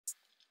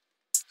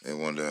They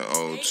want that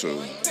old too.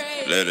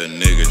 Let a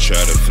nigga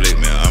try to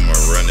flick me, I'ma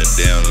run it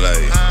down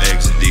like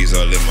XD's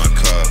all in my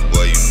car,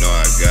 boy, you know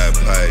I got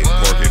pipe.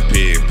 Pork and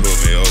pig put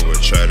me over,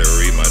 try to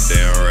read my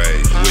damn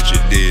right. What you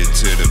did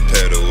to the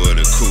pedal of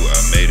the coupe, I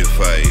made it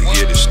fight.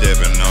 Get it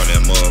stepping on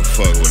that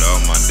motherfucker with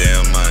all my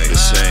damn might. The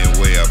same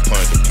way I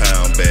punched the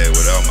pound bag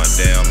with all my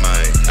damn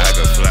might. I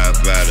could fly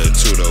by the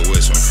Tudo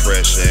with some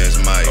fresh ass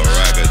mic, or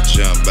I could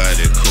jump by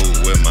the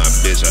coupe with my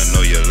bitch, I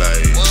know you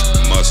like.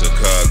 Muscle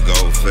car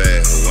go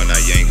fast when I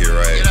yank it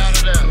right.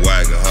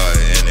 Whack hard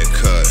in the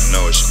cut,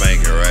 know it's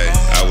spanking right.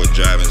 I was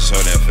driving so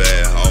damn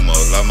fast,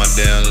 almost lost my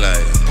damn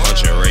life.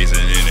 Punching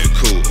racing in the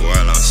coupe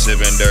while I'm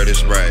sipping dirty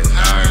Sprite.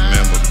 I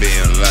remember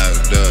being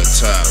locked up,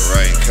 top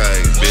right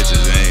kite.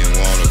 Bitches ain't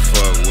wanna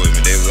fuck with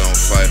me, they was gon'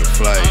 fight or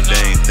flight.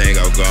 They ain't think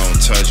I was gon'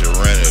 touch it,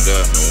 rent it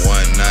up in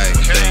one night.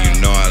 Then you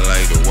know I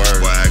like to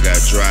work, why I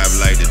got drive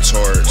like the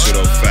torch.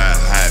 205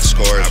 high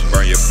scores, I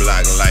burn your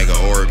block like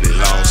an orbit.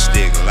 Long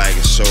stick like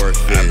a sword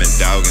fit. I been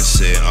dogging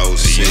shit, oh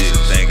shit.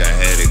 Think I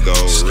had to go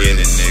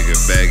skinny nigga,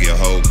 bag your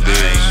whole bitch.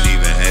 I ain't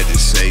even had to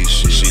say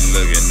shit. She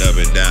looking up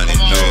and down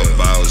and know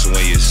about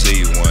when you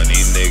see one.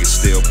 These niggas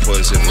still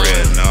pussy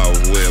red. Now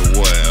with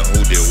what? Who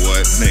did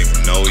what?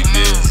 Nigga, no he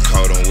didn't.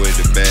 Caught him with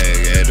the bag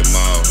at the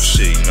mall.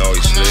 Shit, you know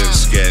he slipped.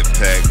 Scat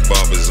pack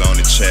bumpers on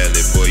the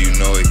chalet, boy, you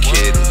know he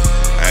kidding.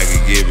 I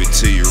can give it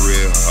to you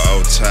real,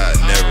 all top,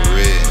 never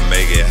red.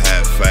 Make it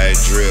hot, fire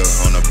drill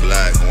on the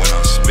block when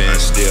I'm spinning.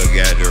 Still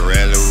got the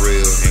rally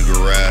reel in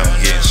garage,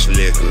 I'm getting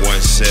slick.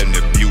 170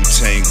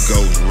 butane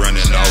ghost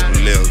running off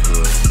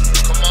liquor.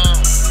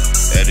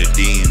 At the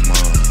demon,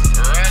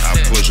 I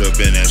push up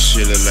in that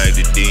shit look like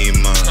the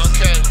demon.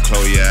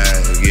 Close your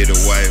eyes, get a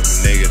wife,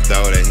 nigga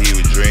thought that he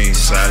was dream.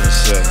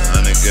 Silencer,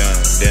 on the gun,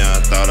 damn,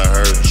 I thought I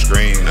heard him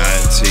scream.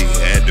 IT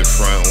at the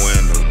front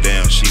window,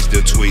 damn, she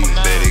still tweet.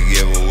 Better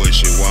give her what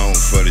she want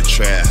for the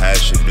trap, how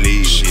she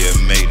bleed. She'll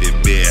make the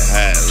bed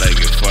hot like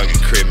a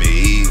fucking Christmas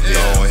Eve.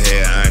 Long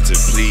hair, auntie,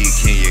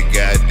 please, can you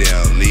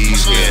goddamn leave?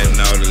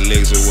 Getting all the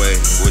licks away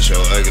with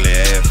your ugly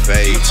ass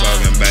face.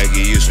 Talking about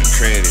give you some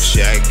credit,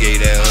 shit I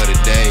gave that other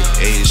day.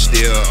 And you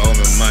still owe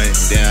me money,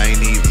 then I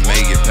ain't even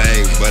make it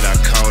pay. But I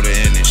caught her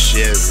in the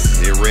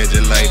Chevy, it read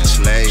just like the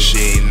slave.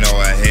 She ain't know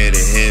I had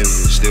it heavy,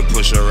 still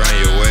push her around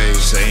your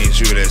waist. Say ain't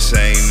you that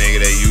same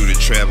nigga that you the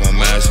trap on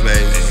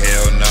MySpace?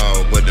 Hell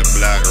no, but the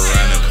block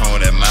around the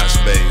corner at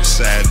MySpace.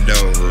 Side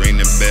door, ring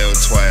the bell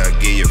twice, I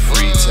give you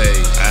free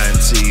taste.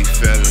 Auntie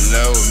fell in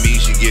love with me,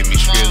 she give me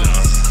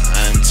scribbling.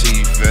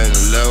 Auntie fell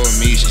in love with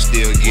me, she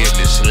still give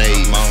me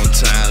slave. I'm on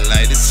time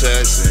like the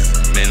tussin',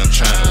 man I'm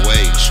tryna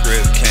wait.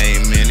 Script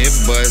came in, it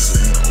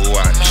bustin', ooh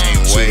I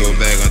can't wait. Go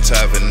back on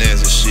top of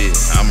Finessin shit,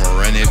 I'ma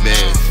run it back.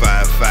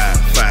 5'5",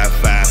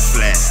 5'5",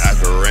 flat, I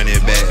can run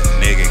it back.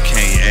 Nigga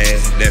can't add,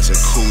 that's a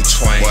cool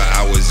twang. While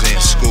I was in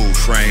school,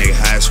 Frank,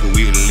 high school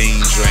we was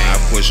lean drain. I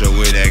push her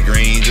with that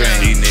green drain,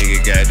 these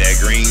niggas got that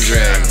green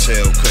drain. I can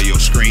tell cause your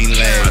screen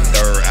lag, my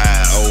third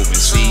eye open,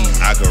 see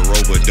I can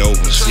rope a dope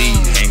and see.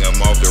 Hang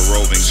 'em off the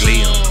rope and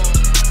glee 'em.